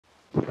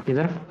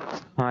इधर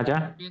हाँ जा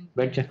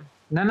बैठ जा।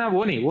 ना ना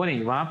वो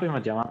नहीं वहां पे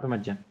मत जा, वहां पे मत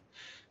जा।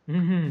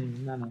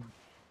 ना ना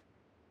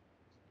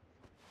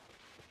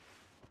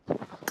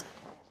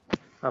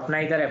अपना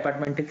इधर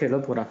अपार्टमेंट ही खेलो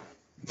पूरा।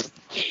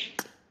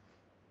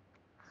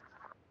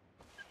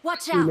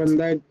 Watch out!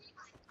 बंदा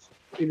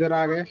इधर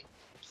आ गए।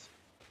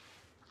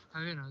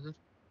 आगे ना उधर।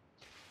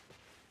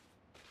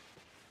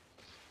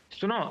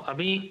 सुनो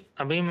अभी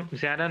अभी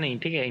ज्यादा नहीं,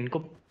 ठीक है, इनको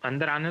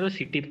अंदर आने दो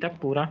सिटी तक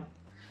पूरा,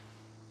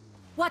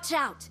 Watch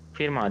out!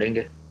 फिर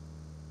मारेंगे।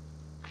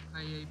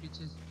 आई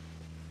पीछे से।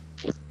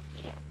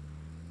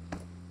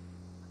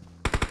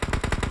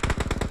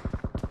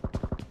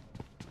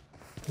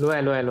 लो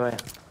है लो है लो है।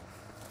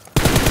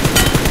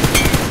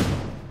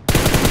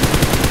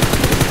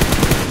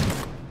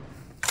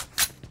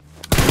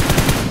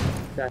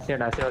 डासे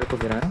डासे वाले को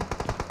गिरा है।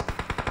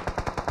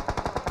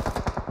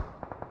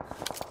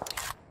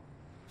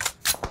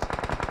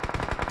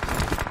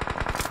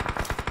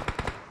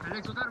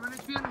 एलेक्स उतार मैंने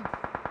किया नहीं।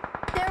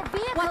 Their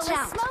vehicle Watch is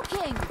out.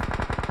 smoking!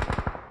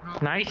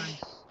 Nice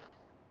nice.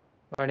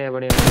 बढ़िया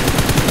बढ़िया।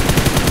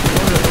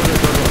 छोड़ दो।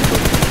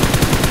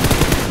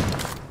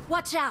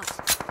 Watch out!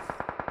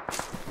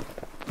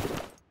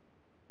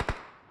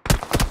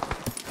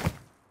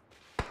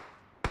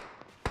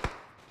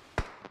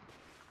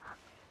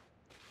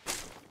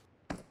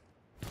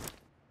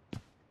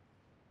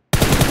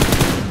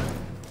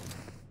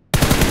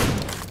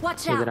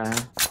 Watch इधर out! आया।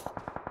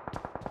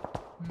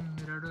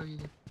 रेडो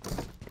इधर।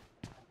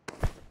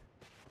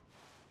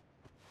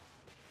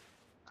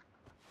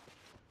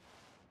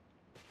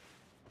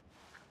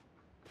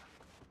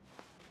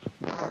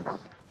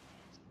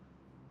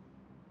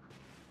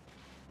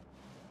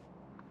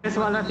 इस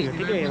वाला टीम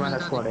ठीक है, ये वाला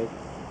स्क्वाड है।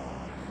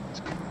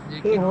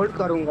 ये होल्ड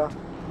करूंगा।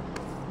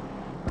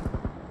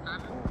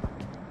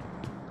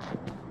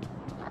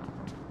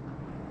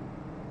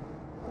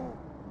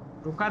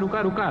 रुका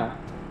रुका रुका।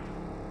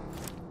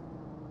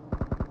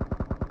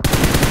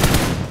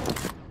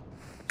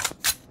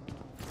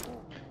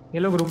 ये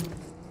लोग रुक।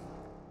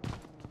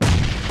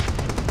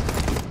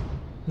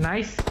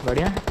 नाइस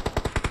बढ़िया।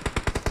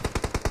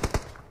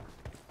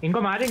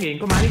 इनको मारेंगे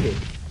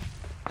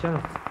चलो।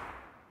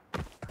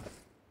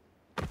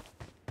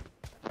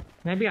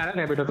 मैं भी आ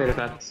रहा है बेटो तेरे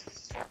साथ।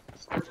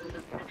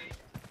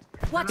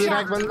 Watch तेरा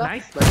एक out! बंदा।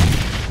 नाइस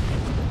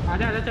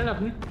आजा आजा चल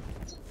अपने।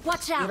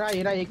 Watch out!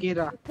 हीरा एक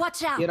हीरा।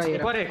 Watch out! हीरा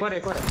एक और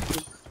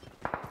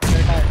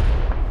बैठा है।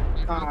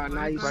 हाँ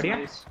नाइस। बढ़िया।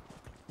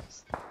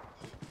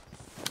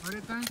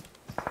 अरे कहाँ?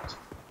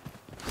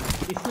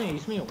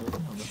 इसमें होगा।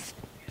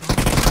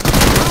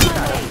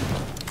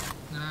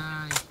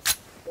 नाइस।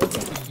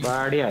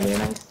 बढ़िया है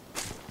नाइस।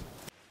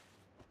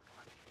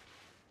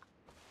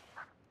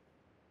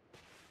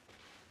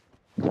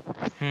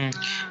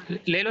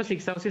 ले लो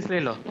 6 हाउसेस ले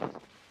लो।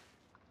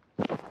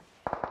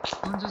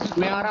 कौन सा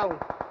मैं आ रहा हूँ।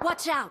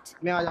 Watch out!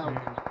 मैं आ जाऊँ।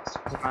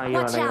 हाँ ये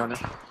वाला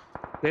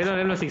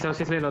ले लो 6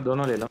 हाउसेस ले लो,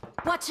 दोनों ले लो।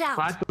 Watch out!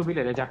 5 तू भी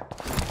ले ले जा। एक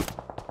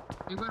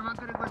बार मार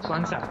कर एक बार जल्दी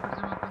कौन सा? मार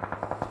कर।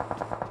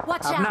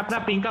 Watch अपना out! अपना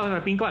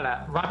पिंक वाला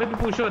वहां पे भी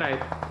पुश हो रहा है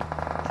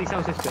 6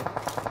 हाउसेस पे।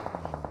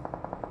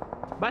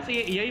 बस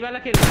ये यही वाला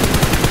खेल।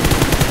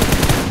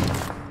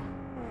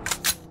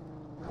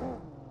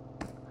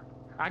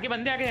 आगे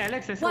बंदे आ गए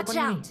एलेक्स, ऐसे Watch ओपन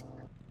नहीं। out!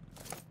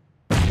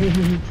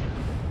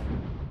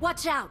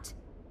 Watch out!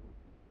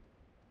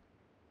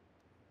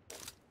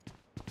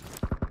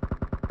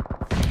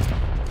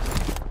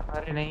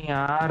 अरे नहीं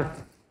यार,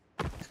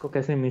 इसको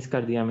कैसे मिस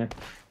कर दिया मैं।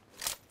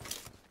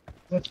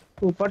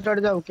 ऊपर चढ़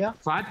जाओ क्या?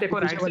 फात देखो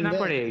राइट से ना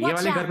पड़े, ये Watch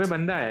वाले घर out. पे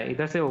बंदा है,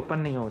 इधर से ओपन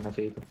नहीं होना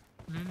चाहिए।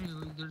 नहीं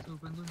वो इधर से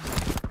ओपन तो नहीं।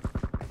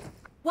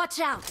 Watch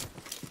out!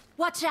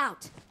 Watch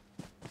out!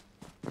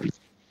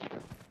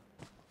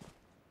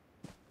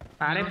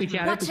 आ रहे पीछे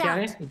आ रहे Watch पीछे आ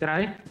रहे, out.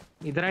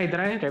 इधर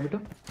आए रैबिटो।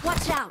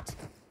 Watch out!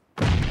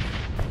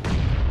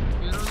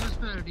 मेरा उस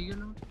पे है, ठीक है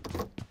ना?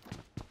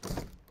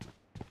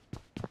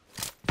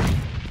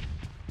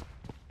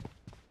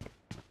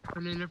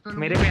 पहले लेफ्ट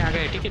मेरे पे आ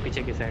गए, ठीक है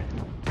पीछे की साइड।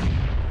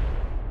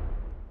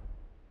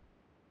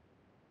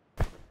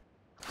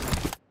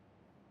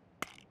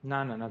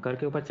 ना ना ना घर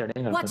के ऊपर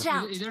चढ़ेंगे। Watch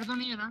out! इधर तो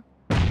नहीं है ना?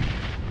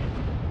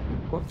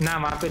 ना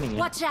वहाँ पे नहीं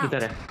Watch है, out.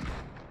 इधर है।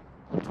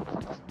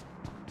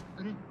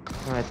 अरे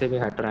वैसे भी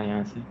हट रहा है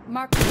यहाँ से।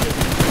 Mark the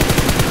vehicle.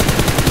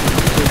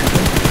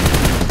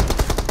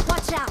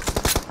 Watch out!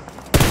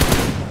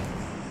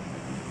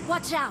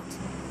 Watch out!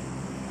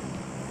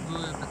 वो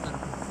है पत्थर।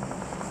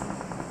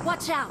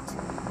 Watch out!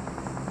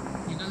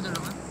 निकल दे रहा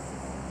हूँ।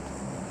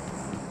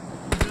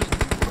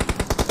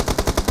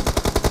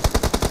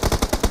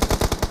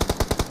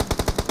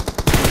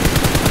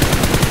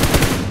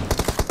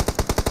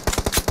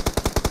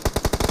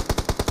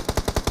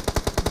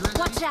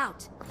 Watch out!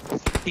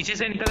 पीछे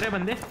से निकल रहे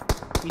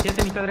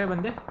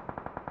बंदे।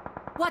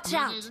 Watch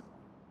out!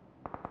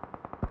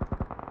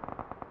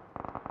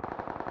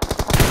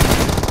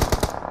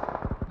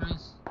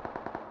 नाइस।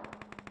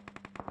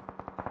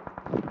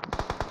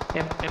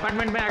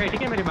 अपार्टमेंट में आ गए,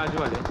 ठीक है मेरे बाजू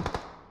वाले।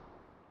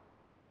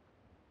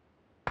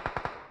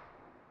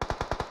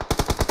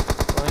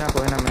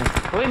 कोई ना मैं।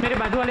 ओए मेरे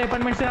बाजू वाले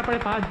अपार्टमेंट से अपने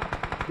पास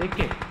देख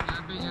के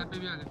यहाँ पे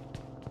भी आ गए।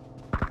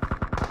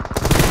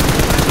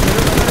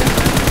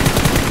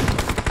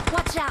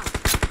 Watch out!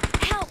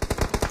 Help!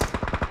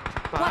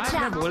 पास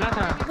मैं बोला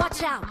था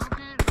Watch out!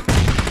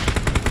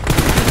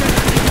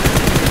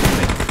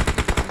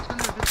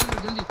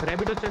 जल्दी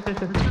रैबिटो चल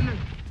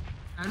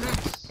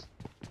एलेक्स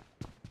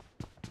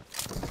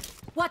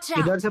Watch out!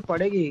 इधर से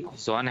पड़ेगी।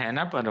 जोन है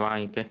ना पर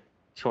वहीं पे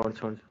छोड़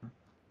छोड़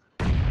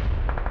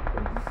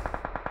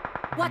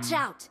Watch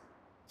out!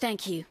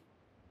 Thank you.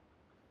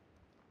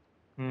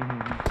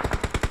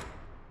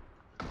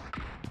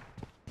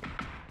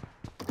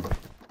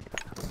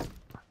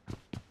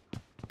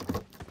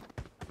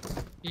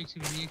 एक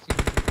सेकंड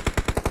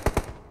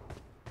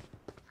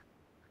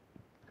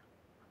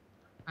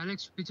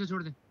एलेक्स पीछे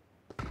छोड़ दे।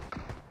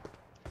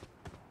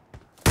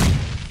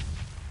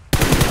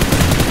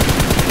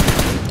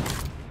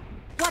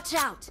 Watch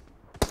out!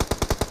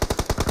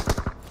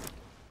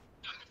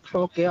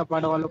 ओके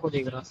अपार्ट वालों को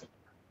देख रहा।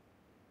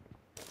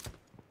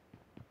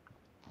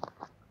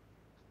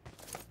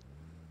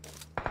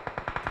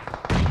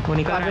 वो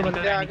निकल आगे रहा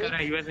बंदे है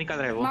आगे। यूएस निकल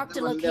रहा है वो Mark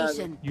the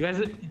location. यूएस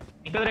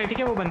निकल रहा है ठीक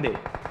है वो बंदे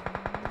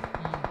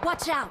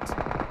Watch out!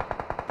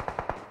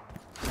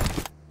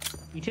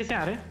 पीछे से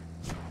आ रहे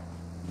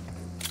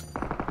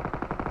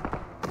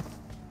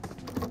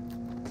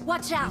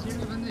Watch out! पीछे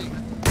भी बंदे हैं।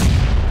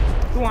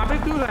 तू वहां पे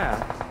क्यों रहा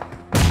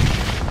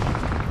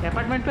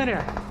अपार्टमेंट पे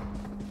रहा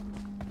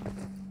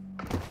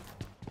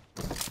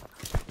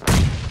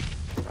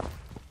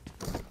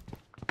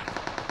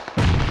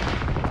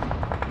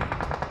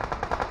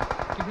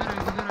किधर है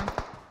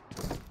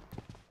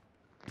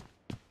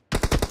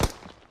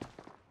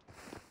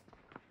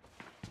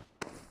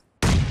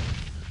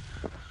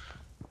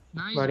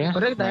नाइस बढ़िया।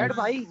 अरे डैड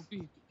भाई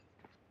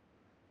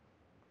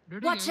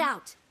Watch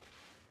out!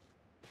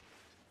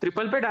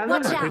 ट्रिपल पे डाल दो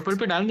Watch ना out. ट्रिपल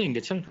पे डाल देंगे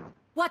चल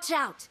Watch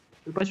out!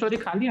 ट्रिपल शॉट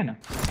खा लिया ना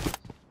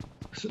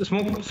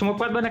स्मोक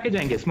पॉट बना के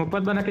जाएंगे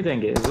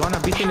जोन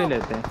अभी से ले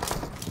लेते हैं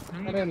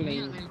अरे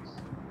नहीं।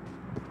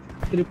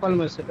 ट्रिपल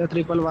में से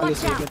ट्रिपल वाले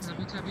Watch से out.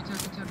 पीछे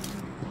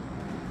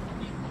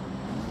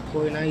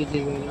कोई ना इजी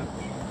होगा।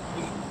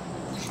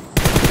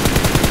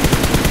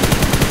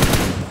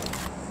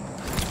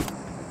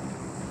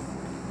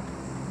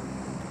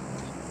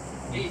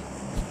 कोई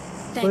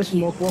Thank you.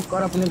 स्मोक वोक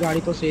कर अपनी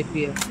गाड़ी तो सेफ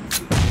ही है।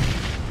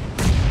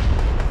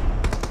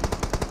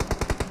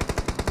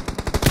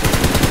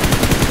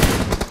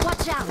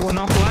 Watch out! वो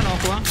नॉक हुआ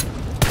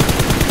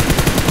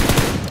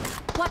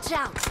Watch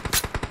out!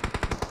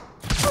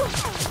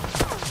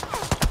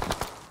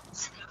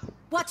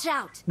 Watch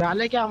out!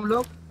 डाले क्या हम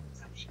लोग?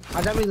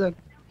 आजा मिजन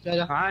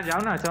जा। हाँ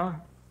जाओ ना जाओ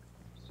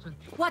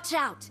Watch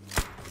out!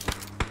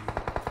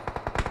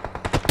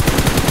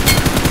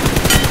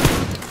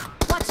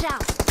 Watch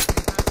out!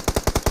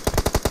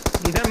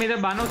 इधर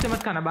बानों से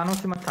मत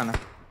खाना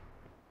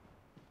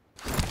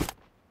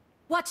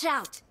Watch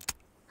out!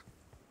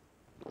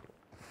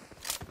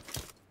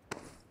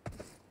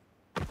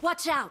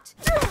 Watch out!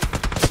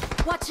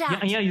 Watch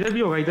out! यहाँ इधर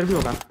भी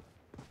होगा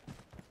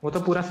वो तो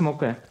पूरा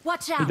स्मोक है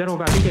Watch इधर out!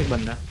 होगा ठीक है एक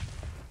बंदा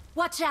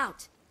Watch out!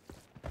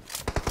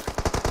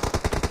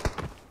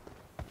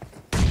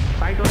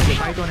 फाइट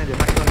होने दे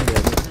नॉक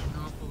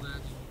हो गया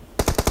जी।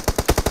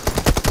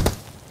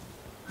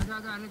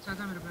 आजा एलेक्स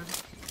आजा मेरे पास।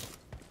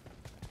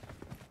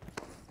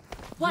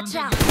 Watch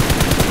out!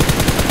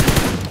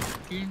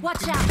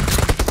 Watch out!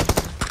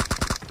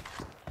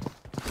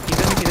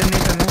 इधर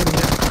नहीं करना है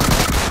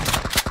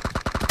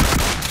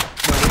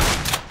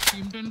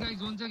टीम 10 का एक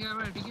जोन से गया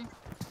हुआ है ठीक है।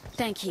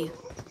 Thank you.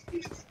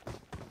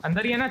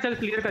 अंदर ही है ना चल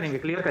क्लियर करेंगे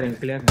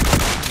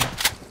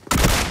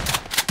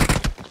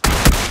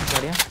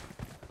बढ़िया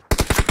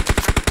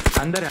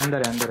अंदर है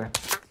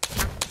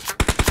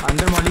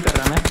अंदर मॉली कर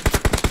रहा मैं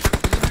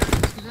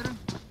किधर है?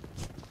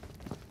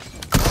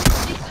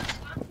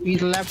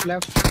 पीछे लेफ्ट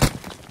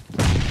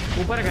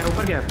ऊपर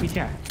गया पीछे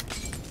है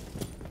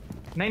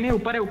नहीं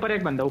ऊपर है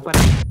एक बंदा ऊपर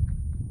है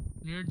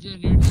लेट जा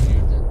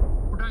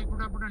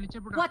पुटा नीचे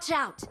पुटा। Watch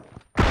out!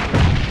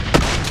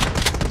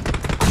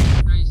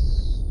 Nice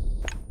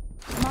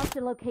Mark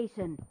the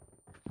location.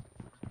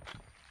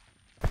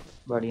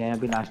 बढ़िया है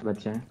अभी लास्ट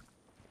बच्चे हैं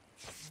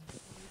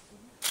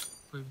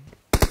कोई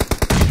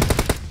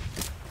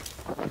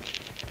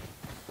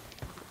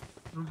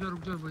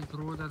रुक जा भाई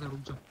थ्रो हो जाता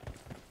रुक जा।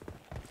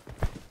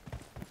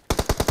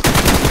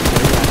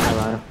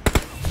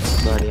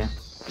 बढ़िया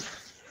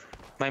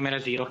भाई मेरा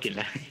 0 किल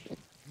है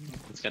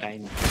कुछ करा ही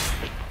नहीं